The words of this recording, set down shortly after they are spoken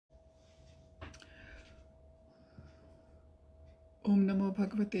Om Namo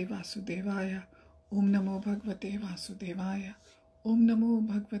Bhagavate Vasudevaya. Om Namo Bhagavate Vasudevaya. Om Namo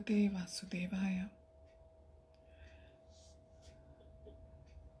Bhagavate Vasudevaya.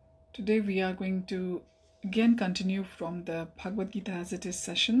 Today we are going to again continue from the Bhagavad Gita as it is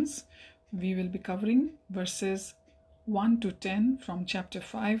sessions. We will be covering verses 1 to 10 from chapter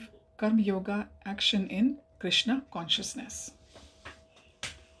 5, Karma Yoga, Action in Krishna Consciousness.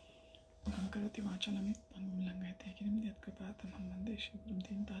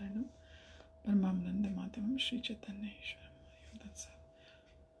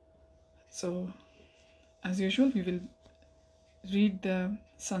 So, as usual, we will read the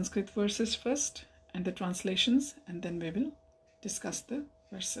Sanskrit verses first and the translations, and then we will discuss the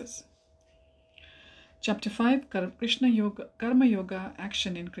verses. Chapter 5, Karma Yoga,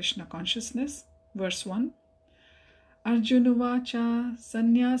 Action in Krishna Consciousness, verse 1. Arjunuvacha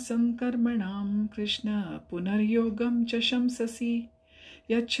sannyasam karmanam Krishna punaryogam cha shamsasi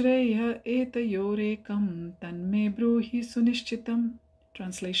yachreya etayorekam tanme bruhi sunishchitam.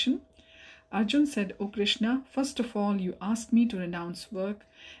 Translation. Arjun said, O Krishna, first of all you ask me to renounce work,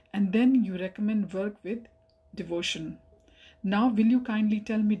 and then you recommend work with devotion. Now will you kindly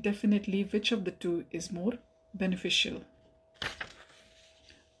tell me definitely which of the two is more beneficial?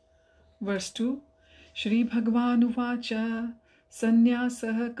 Verse 2. Shri Bhagavan Uvacha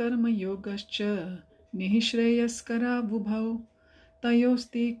Sannyasah Karma Yogascha Nihishreyaskara Vubhau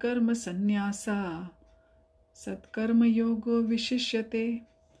Tayosti Karma Sannyasa Satkarma Yogo Vishishyate.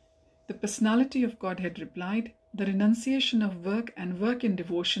 The personality of Godhead replied, the renunciation of work and work in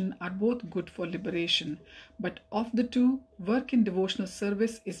devotion are both good for liberation, but of the two, work in devotional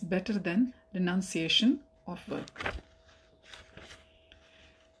service is better than renunciation of work.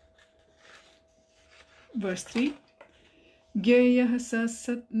 Verse 3. Gyeyah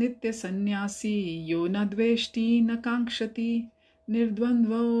sat nitya sannyasi yo na dveshti na kankshati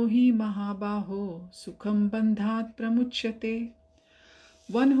nirdvandvo hi mahabaho sukham bandhat pramuchyate.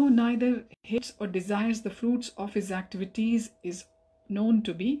 One who neither hates or desires the fruits of his activities is known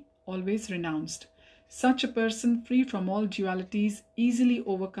to be always renounced. Such a person, free from all dualities, easily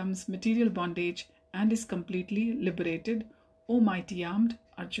overcomes material bondage and is completely liberated, O mighty armed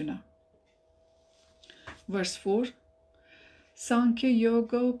Arjuna. Verse 4. Sankhya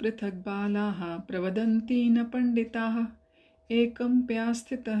yogo prithak balaha pravadanti na panditaha ekam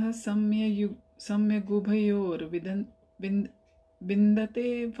pyasthitah samya gubhayor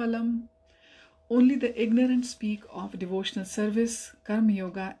Vindate phalam. Only the ignorant speak of devotional service, Karma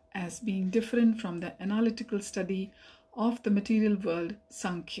Yoga, as being different from the analytical study of the material world,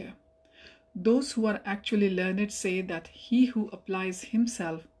 Sankhya. Those who are actually learned say that he who applies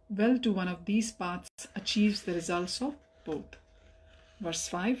himself well to one of these paths achieves the results of both. Verse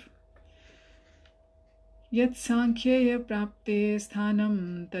 5. Yat Sankhya prapte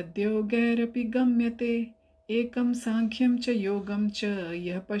sthanam tadyogairapi gamyate Ekam Sankyam cha Yogam cha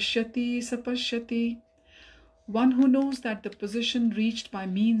yah pashyati sapashyati. One who knows that the position reached by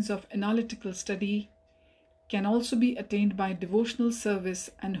means of analytical study can also be attained by devotional service,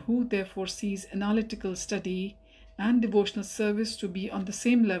 and who therefore sees analytical study and devotional service to be on the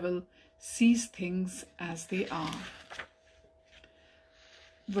same level, sees things as they are.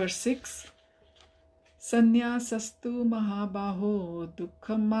 Verse 6. Sanyasastu mahabaho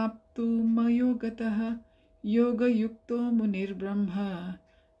dukkhamaptu mayogatah Yoga yukto munir brahma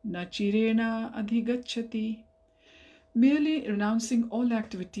nachirena adhigacchati. Merely renouncing all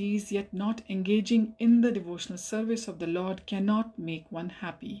activities yet not engaging in the devotional service of the Lord cannot make one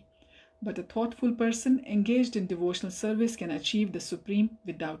happy. But a thoughtful person engaged in devotional service can achieve the supreme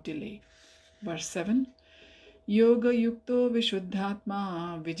without delay. Verse 7. Yoga yukto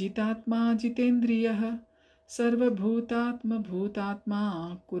vishuddhatma vijitatma jitendriyah sarva bhutatma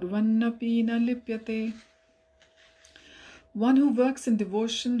bhutatma kurvannapi na lipyate. One who works in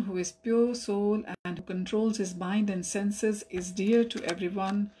devotion, who is pure soul and who controls his mind and senses, is dear to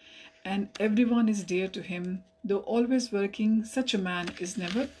everyone, and everyone is dear to him. Though always working, such a man is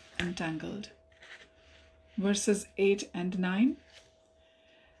never entangled. Verses 8 and 9.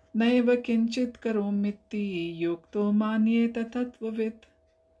 Naiva kinchit karomiti yukto manyeta tattvavit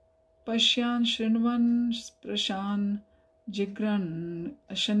pashyan shrinvan sprashan jigran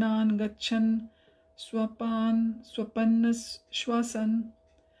ashanan gachan swapannas shwasan.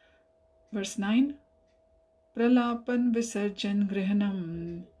 Verse 9. Pralapan visarjan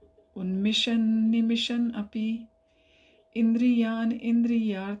grihanam unmishan nimishan api indriyan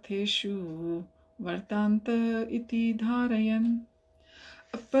indriyartheshu vartanta iti dharayan.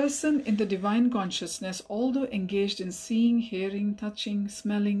 A person in the divine consciousness, although engaged in seeing, hearing, touching,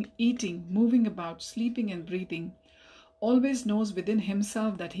 smelling, eating, moving about, sleeping and breathing, always knows within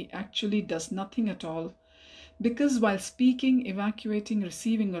himself that he actually does nothing at all, because while speaking, evacuating,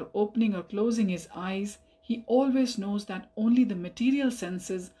 receiving, or opening or closing his eyes, he always knows that only the material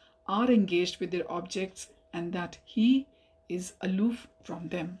senses are engaged with their objects and that he is aloof from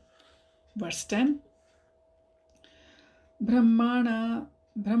them. Verse 10. Brahmanyadhaya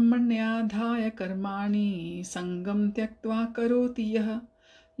karmani sangam tyaktva karoti yah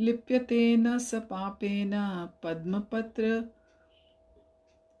lipyate na sapapena padmapatra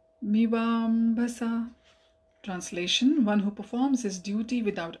mivambasa. Translation: one who performs his duty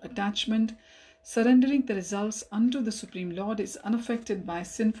without attachment, surrendering the results unto the Supreme Lord, is unaffected by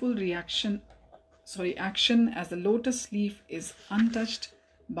sinful action, as the lotus leaf is untouched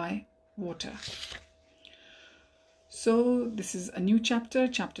by water. So this is a new chapter,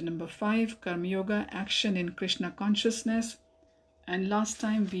 chapter number 5, Karma Yoga, action in Krishna consciousness. And last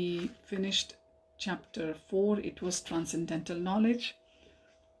time we finished chapter 4, it was transcendental knowledge.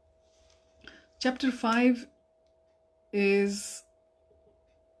 Chapter 5 is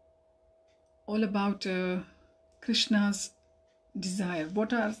all about Krishna's desire.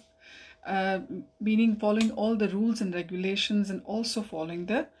 What are meaning following all the rules and regulations and also following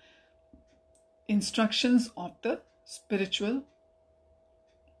the instructions of the spiritual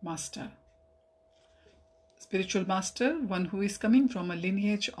master. Spiritual master, one who is coming from a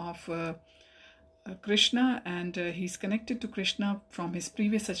lineage of Krishna, and he's connected to Krishna from his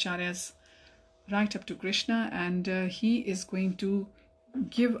previous acharyas right up to Krishna, and he is going to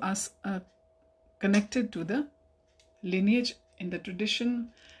give us connected to the lineage in the tradition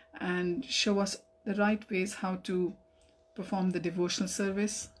and show us the right ways how to perform the devotional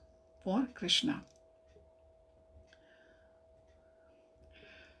service for Krishna.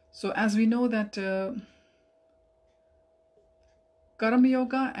 So as we know that Karma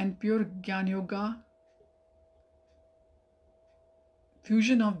Yoga and pure Jnana Yoga,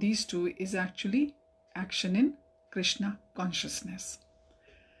 fusion of these two is actually action in Krishna consciousness.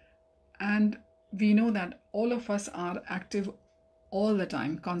 And we know that all of us are active all the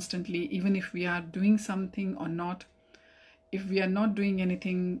time, constantly, even if we are doing something or not. If we are not doing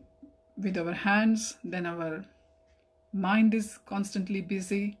anything with our hands, then our mind is constantly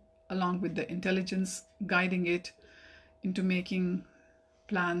busy, along with the intelligence guiding it into making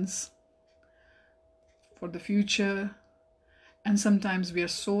plans for the future. And sometimes we are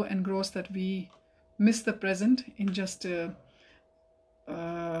so engrossed that we miss the present in just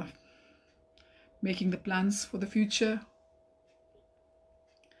making the plans for the future.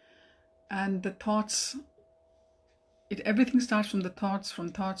 And the thoughts, everything starts from the thoughts, from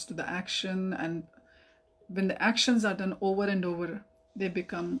thoughts to the action. And when the actions are done over and over, they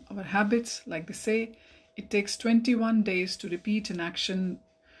become our habits. Like they say, it takes 21 days to repeat an action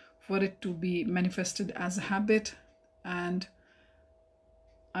for it to be manifested as a habit. And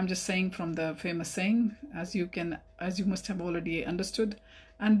I'm just saying from the famous saying, as you must have already understood.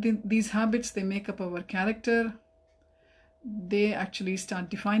 And these habits, they make up our character. They actually start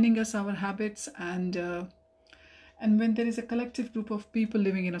defining us, our habits. And when there is a collective group of people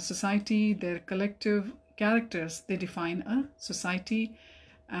living in a society, their collective characters, they define a society.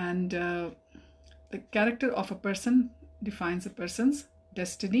 And the character of a person defines a person's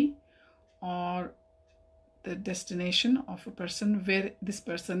destiny, or the destination of a person, where this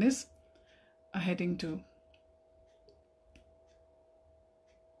person is heading to.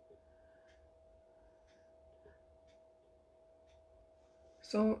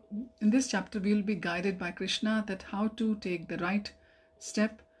 So in this chapter we will be guided by Krishna that how to take the right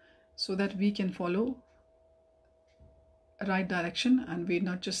step so that we can follow a right direction, and we're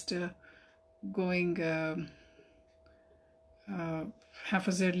not just going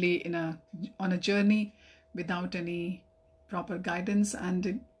haphazardly on a journey without any proper guidance.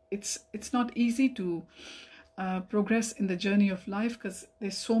 And it's not easy to progress in the journey of life, because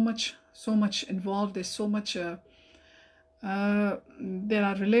there's so much involved. There's so much there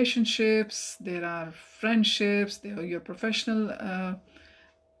are relationships, there are friendships, there are your professional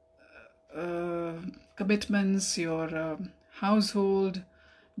commitments, your household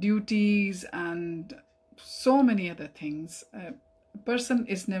duties, and so many other things. A person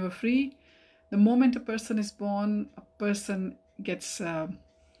is never free. The moment a person is born, a person gets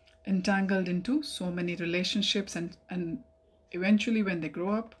entangled into so many relationships, and eventually when they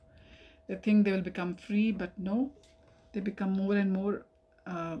grow up, they think they will become free, but no, they become more and more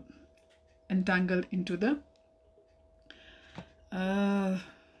entangled into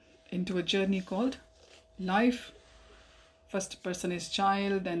a journey called life. First a person is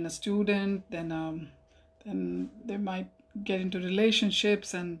child, then a student, then they might get into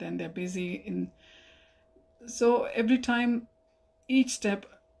relationships, and then they're busy in So every time, each step,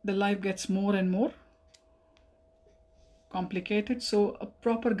 the life gets more and more complicated. So a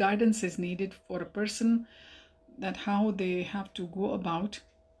proper guidance is needed for a person, that how they have to go about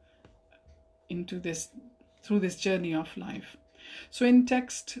into this, through this journey of life. So in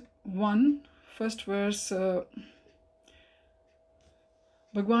text 1, first verse,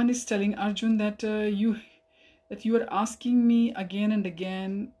 Bhagwan is telling Arjun that you are asking me again and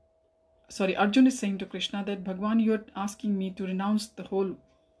again. Sorry, Arjun is saying to Krishna that Bhagwan, you are asking me to renounce the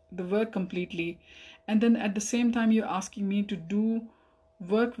work completely, and then at the same time you're asking me to do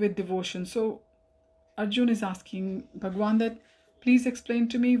work with devotion. So Arjun is asking Bhagwan that please explain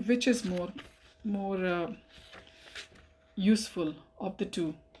to me which is more useful of the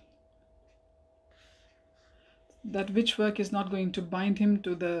two. That which work is not going to bind him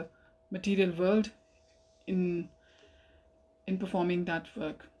to the material world in performing that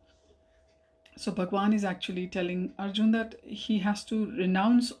work. So Bhagwan is actually telling Arjun that he has to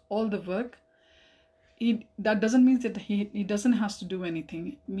renounce all the work. That doesn't mean that he doesn't have to do anything.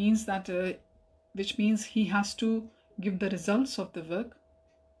 It means that which means he has to give the results of the work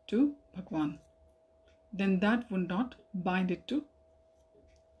to Bhagwan. Then that would not bind it to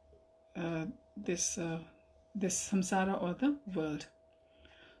this samsara or the world.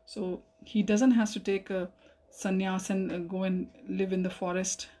 So he doesn't have to take a sannyas and go and live in the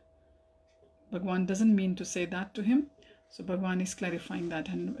forest. Bhagwan doesn't mean to say that to him. So Bhagwan is clarifying that.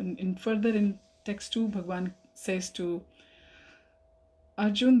 And in further in text 2, Bhagwan says to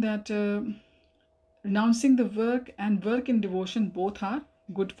Arjun that renouncing the work and work in devotion both are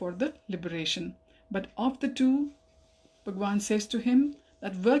good for the liberation. But of the two, Bhagwan says to him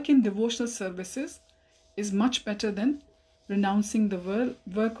that work in devotional services is much better than renouncing the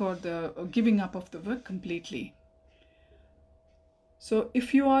work or giving up of the work completely. So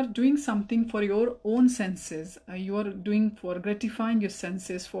if you are doing something for your own senses, you are doing for gratifying your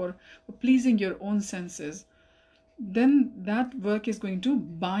senses, for pleasing your own senses, then that work is going to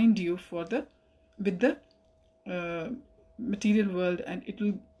bind you with the material world, and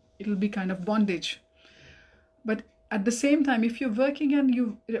it'll be kind of bondage. But at the same time, if you're working and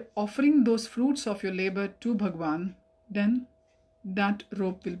you're offering those fruits of your labor to Bhagwan, then that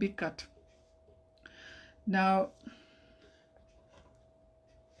rope will be cut. Now,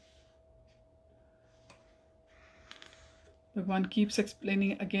 Bhagwan keeps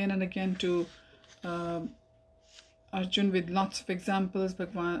explaining again and again to Arjun with lots of examples.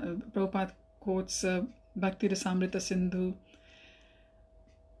 Prabhupada quotes Bhakti Rasamrita Sindhu,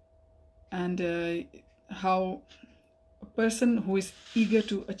 and how a person who is eager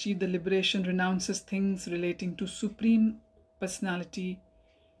to achieve the liberation renounces things relating to Supreme Personality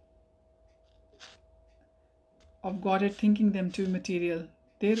of Godhead, thinking them to be material.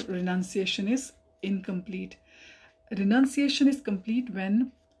 Their renunciation is incomplete. Renunciation is complete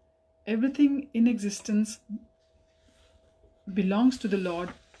when everything in existence belongs to the Lord,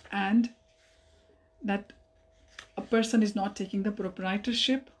 and that a person is not taking the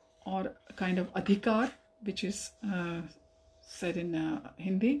proprietorship or a kind of adhikar, which is said in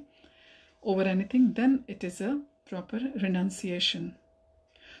Hindi, over anything. Then it is a proper renunciation.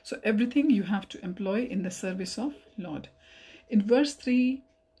 So everything you have to employ in the service of Lord. In verse 3,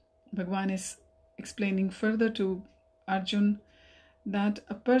 Bhagwan is explaining further to Arjun that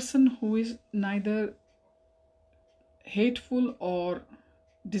a person who is neither hateful or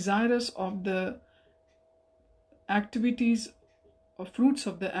desirous of the activities or fruits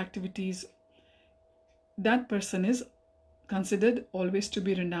of the activities, that person is considered always to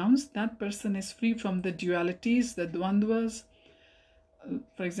be renounced. That person is free from the dualities, the dvandvas,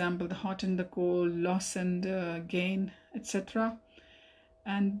 for example, the hot and the cold, loss and gain, etc.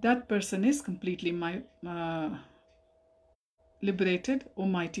 And that person is completely liberated, or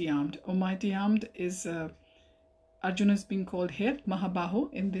mighty armed. Or mighty armed is Arjuna is being called here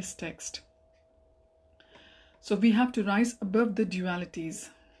Mahabahu in this text. So we have to rise above the dualities.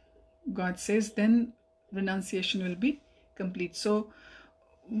 God says then renunciation will be complete. So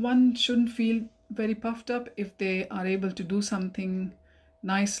one shouldn't feel very puffed up if they are able to do something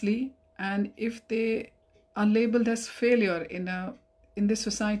nicely, and if they are labeled as failure in this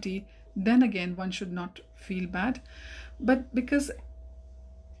society, then again one should not feel bad. But because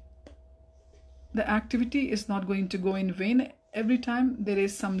the activity is not going to go in vain, every time there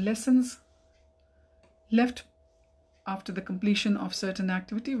is some lessons left after the completion of certain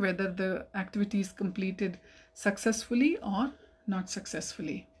activity, whether the activity is completed successfully or not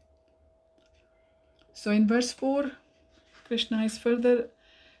successfully. So in verse 4, Krishna is further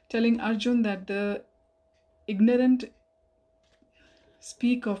telling Arjun that the ignorant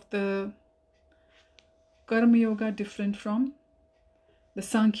speak of the Karma Yoga different from the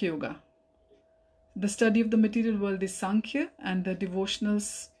Sankhya Yoga? The study of the material world is Sankhya, and the devotional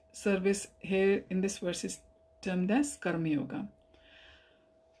service here in this verse is termed as Karma Yoga.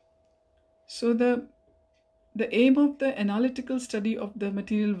 So the aim of the analytical study of the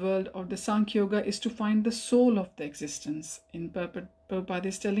material world or the Sankhya Yoga is to find the soul of the existence. In Prabhupada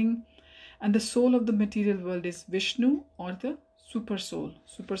is telling, and the soul of the material world is Vishnu, or the super soul.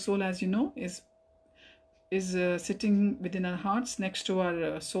 Super soul, as you know, is sitting within our hearts next to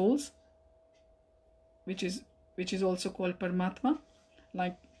our souls, which is also called Paramatma,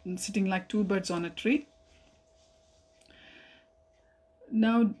 like sitting like two birds on a tree.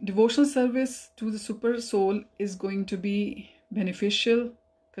 Now, devotional service to the super soul is going to be beneficial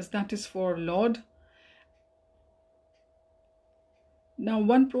because that is for Lord. Now,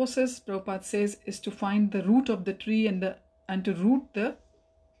 one process, Prabhupada says, is to find the root of the tree and to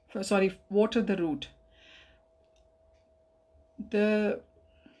water the root. The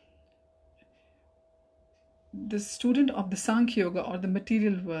student of the Sankhya Yoga or the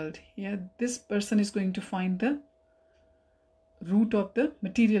material world, this person is going to find the root of the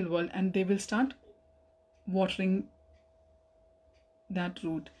material world, and they will start watering that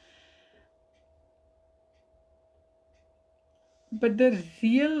root. But the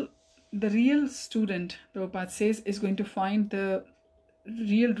real student, Prabhupada says, is going to find the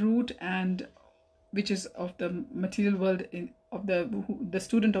real root, and which is of the material world, of the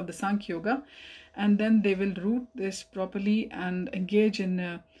student of the Sankhya Yoga, and then they will root this properly and engage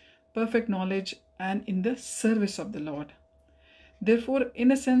in perfect knowledge and in the service of the Lord. Therefore,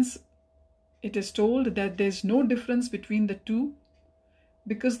 in a sense, it is told that there is no difference between the two,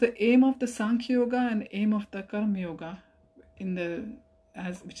 because the aim of the Sankhya Yoga and aim of the Karma Yoga,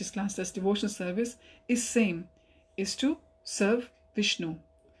 which is classed as devotional service, is same, is to serve Vishnu.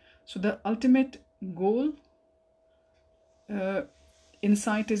 So the ultimate goal,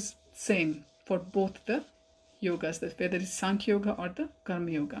 insight is same for both the yogas, whether it's Sankhya Yoga or the Karma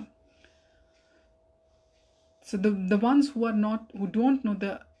Yoga. So the ones who don't know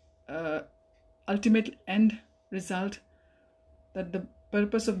the ultimate end result, that the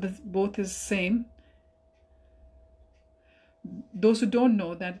purpose of both is same, those who don't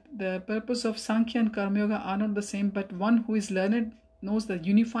know that the purpose of Sankhya and Karma Yoga are not the same, but one who is learned knows the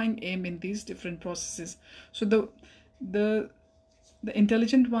unifying aim in these different processes. So the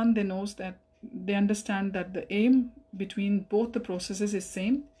intelligent one, they understand that the aim between both the processes is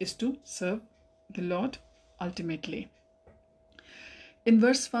same, is to serve the Lord ultimately. In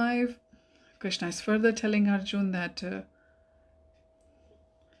verse 5, Krishna is further telling Arjuna that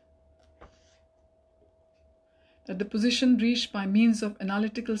the position reached by means of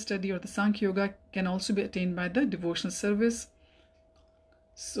analytical study or the Sankhya Yoga can also be attained by the devotional service.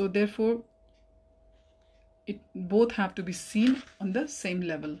 So therefore, both have to be seen on the same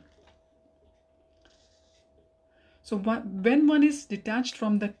level. So when one is detached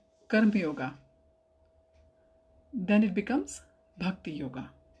from the Karma Yoga, then it becomes Bhakti Yoga.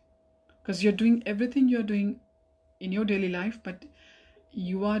 Because you're doing everything you're doing in your daily life, but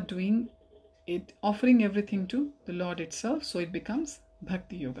you are doing it, offering everything to the Lord itself, so it becomes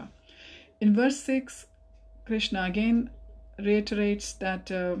Bhakti Yoga. In verse 6, Krishna again reiterates that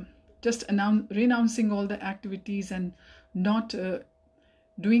just renouncing all the activities and not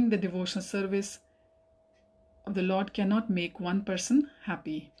doing the devotional service of the Lord cannot make one person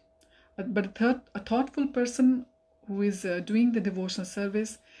happy. But a thoughtful person who is doing the devotional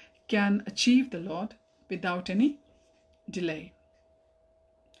service can achieve the Lord without any delay.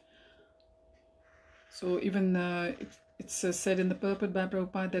 So even it's said in the purport by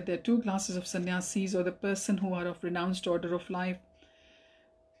Prabhupada that there are two classes of sannyasis, or the person who are of renounced order of life.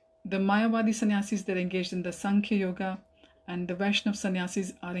 The Mayavadi sannyasis, they're engaged in the Sankhya Yoga, and the Vaishnava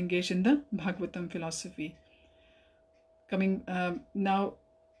sannyasis are engaged in the Bhagavatam philosophy. Now,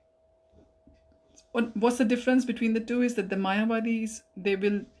 what's the difference between the two is that the Mayavadis, they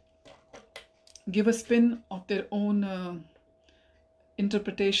will give a spin of their own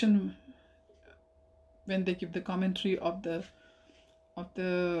interpretation when they give the commentary of the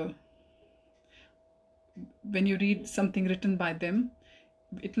when you read something written by them,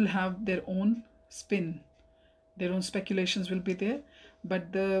 it will have their own spin, their own speculations will be there.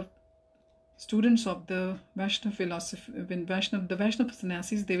 But the students of the Vaishnava philosophy, the Vaishnava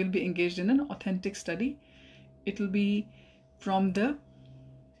sannyasis, they will be engaged in an authentic study. It will be from the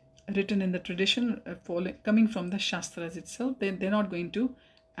written in the tradition, coming from the Shastras itself. They're not going to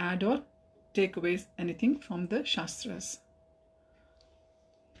add or take away anything from the Shastras.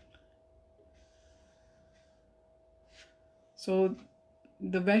 So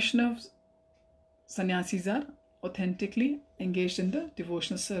the Vaishnava sannyasis are authentically engaged in the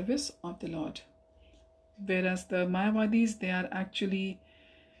devotional service of the Lord. Whereas the Mayavadis, they are actually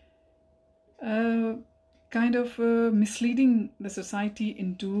kind of misleading the society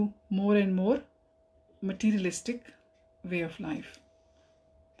into more and more materialistic way of life.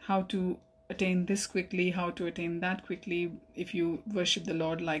 How to attain this quickly, how to attain that quickly, if you worship the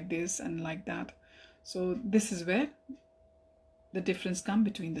Lord like this and like that. So this is where the difference comes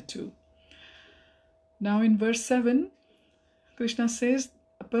between the two. Now in verse 7, Krishna says,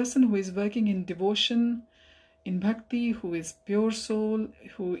 a person who is working in devotion, in bhakti, who is pure soul,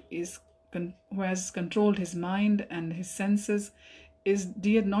 who has controlled his mind and his senses, is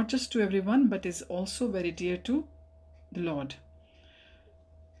dear not just to everyone, but is also very dear to the Lord.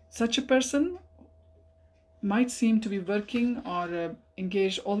 Such a person might seem to be working or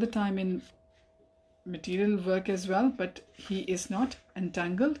engaged all the time in material work as well, but he is not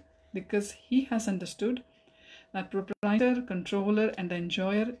entangled, because he has understood that proprietor, controller, and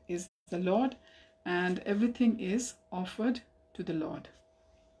enjoyer is the Lord, and everything is offered to the Lord.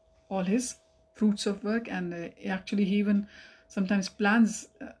 All his fruits of work, and actually he even sometimes plans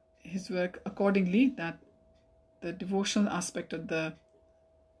his work accordingly, that the devotional aspect of the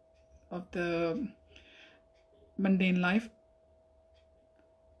mundane life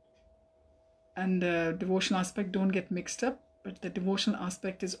and the devotional aspect don't get mixed up, but the devotional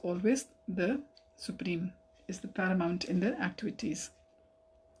aspect is always the supreme, is the paramount in the activities.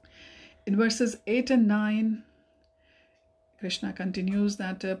 In verses 8 and 9, Krishna continues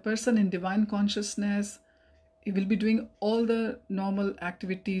that a person in divine consciousness, he will be doing all the normal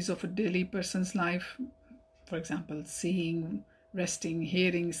activities of a daily person's life. For example, seeing, resting,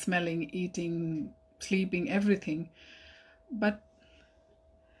 hearing, smelling, eating, sleeping, everything. But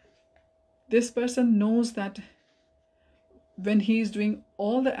this person knows that when he is doing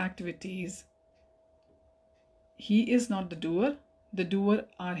all the activities, he is not the doer. The doer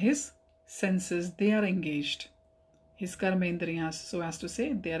are his senses. They are engaged. His karma indriyas, so as to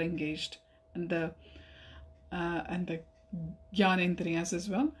say, they are engaged, and the jnana indriyas as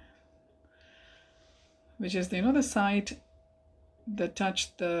well, which is the sight, the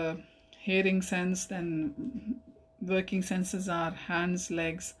touch, the hearing sense. Then working senses are hands,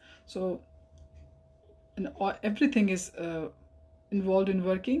 legs. So everything is involved in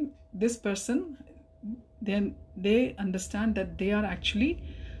working. This person, then they understand that they are actually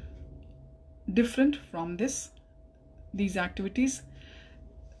different from these activities.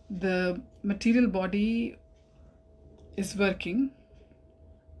 The material body is working,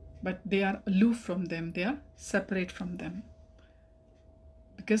 but they are aloof from them, they are separate from them,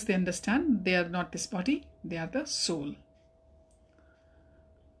 because they understand they are not this body, they are the soul.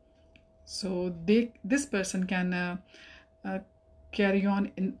 So this person can carry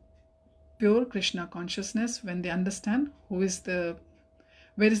on in pure Krishna consciousness when they understand where is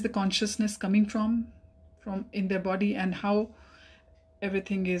the consciousness coming from in their body, and how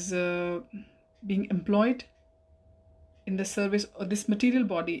everything is being employed in the service, or this material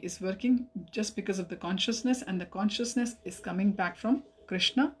body is working just because of the consciousness, and the consciousness is coming back from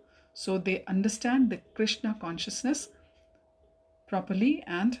Krishna. So they understand the Krishna consciousness properly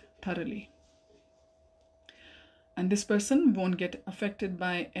and thoroughly. And this person won't get affected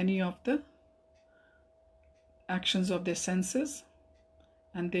by any of the actions of their senses,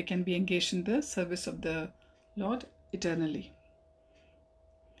 and they can be engaged in the service of the Lord eternally.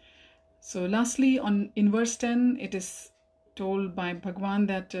 So lastly, in verse 10, it is told by Bhagavan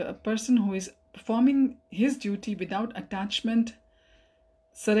that a person who is performing his duty without attachment,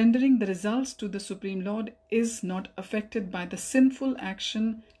 surrendering the results to the Supreme Lord, is not affected by the sinful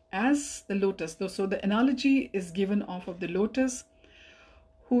action as the lotus. So the analogy is given of the lotus,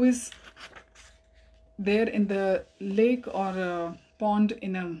 who is there in the lake or a pond,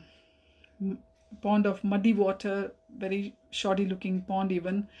 in a pond of muddy water, very shoddy looking pond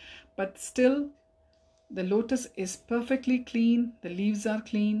even, but still the lotus is perfectly clean, the leaves are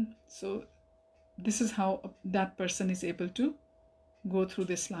clean. So this is how that person is able to go through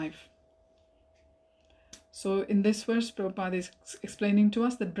this life. So in this verse, Prabhupada is explaining to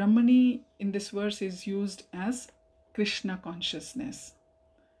us that Brahmani in this verse is used as Krishna consciousness.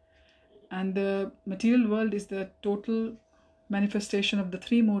 And the material world is the total manifestation of the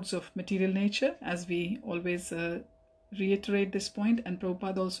three modes of material nature, as we always reiterate this point, and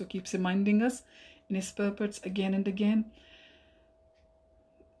Prabhupada also keeps reminding us in his purports again and again.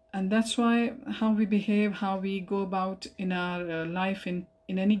 And that's why how we behave, how we go about in our life in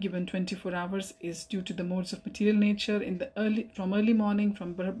any given 24 hours is due to the modes of material nature. From early morning,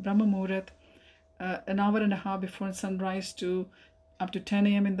 from Brahma Muhurat, an hour and a half before sunrise to up to 10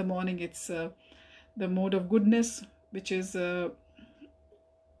 a.m. in the morning, it's the mode of goodness, which is the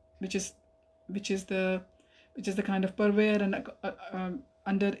kind of purveyor, and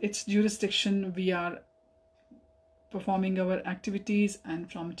under its jurisdiction we are performing our activities,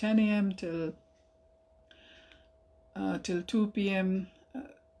 and from 10 a.m. till 2 p.m.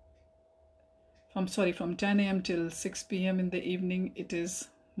 From 10 a.m. till 6 p.m. in the evening, it is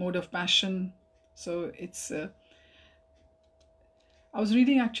mode of passion. So it's I was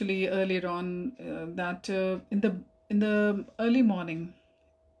reading actually earlier on that in the early morning,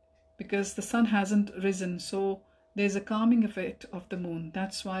 because the sun hasn't risen, so there's a calming effect of the moon.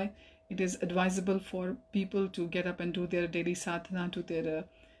 That's why it is advisable for people to get up and do their daily sadhana, do their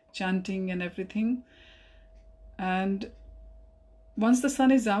chanting and everything. And once the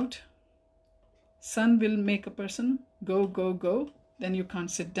sun is out, sun will make a person go, go, go. Then you can't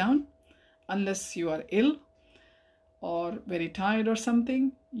sit down unless you are ill or very tired or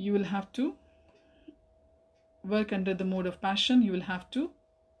something. You will have to work under the mode of passion. You will have to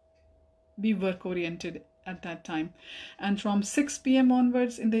be work oriented at that time. And from 6 p.m.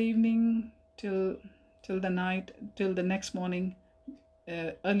 onwards in the evening till the night, till the next morning,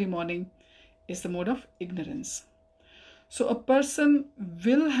 early morning, is the mode of ignorance. So a person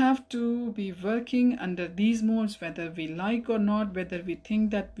will have to be working under these modes, whether we like or not, whether we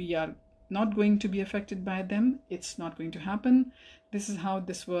think that we are not going to be affected by them. It's not going to happen. This is how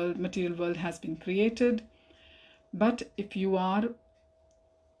this world, material world, has been created. But if you are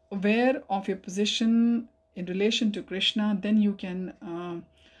aware of your position in relation to Krishna, then you can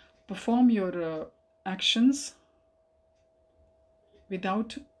perform your actions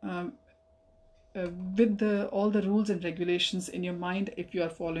without with all the rules and regulations in your mind. If you are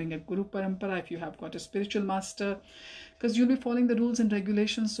following a Guru Parampara, if you have got a spiritual master, because you'll be following the rules and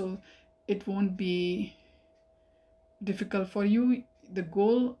regulations, so it won't be difficult for you. The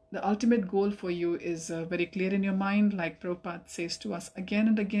goal, the ultimate goal for you is very clear in your mind, like Prabhupada says to us again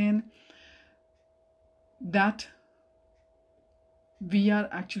and again, that we are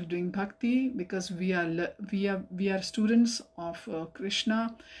actually doing bhakti because we are students of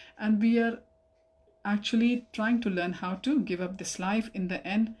Krishna, and we are actually trying to learn how to give up this life in the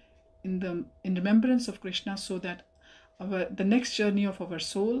end, in remembrance of Krishna, so that the next journey of our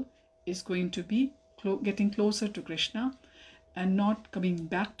soul is going to be getting closer to Krishna, and not coming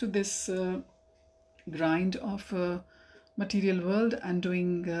back to this grind of material world and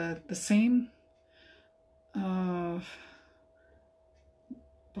doing the same,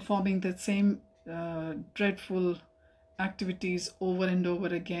 performing the same dreadful activities over and over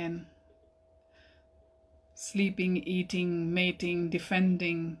again. Sleeping, eating, mating,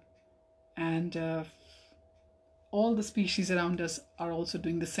 defending, and all the species around us are also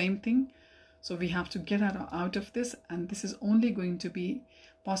doing the same thing. So we have to get out of this, and this is only going to be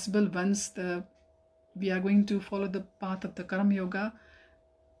possible once we are going to follow the path of the Karma Yoga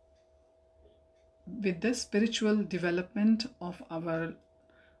with the spiritual development of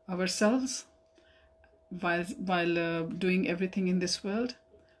ourselves while doing everything in this world.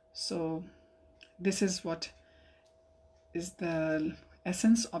 So this is what is the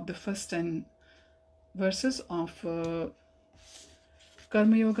essence of the first 10 verses of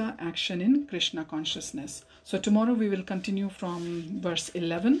Karma Yoga action in Krishna consciousness. So tomorrow we will continue from verse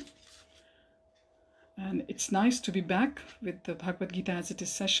 11. And it's nice to be back with the Bhagavad Gita as it is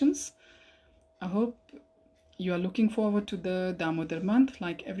sessions. I hope you are looking forward to the Damodar month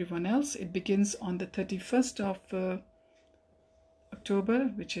like everyone else. It begins on the 31st of October,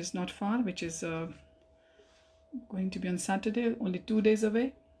 which is not far, which is going to be on Saturday, only 2 days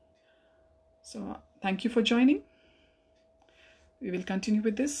away. So thank you for joining. We will continue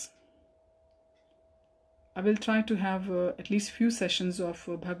with this. I will try to have at least few sessions of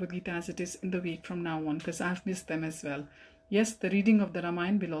Bhagavad Gita as it is in the week from now on, because I've missed them as well. Yes, the reading of the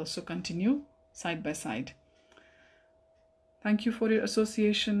Ramayana will also continue side by side. Thank you for your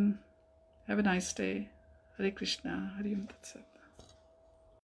association. Have a nice day. Hare Krishna. Hare Om Tat Sat.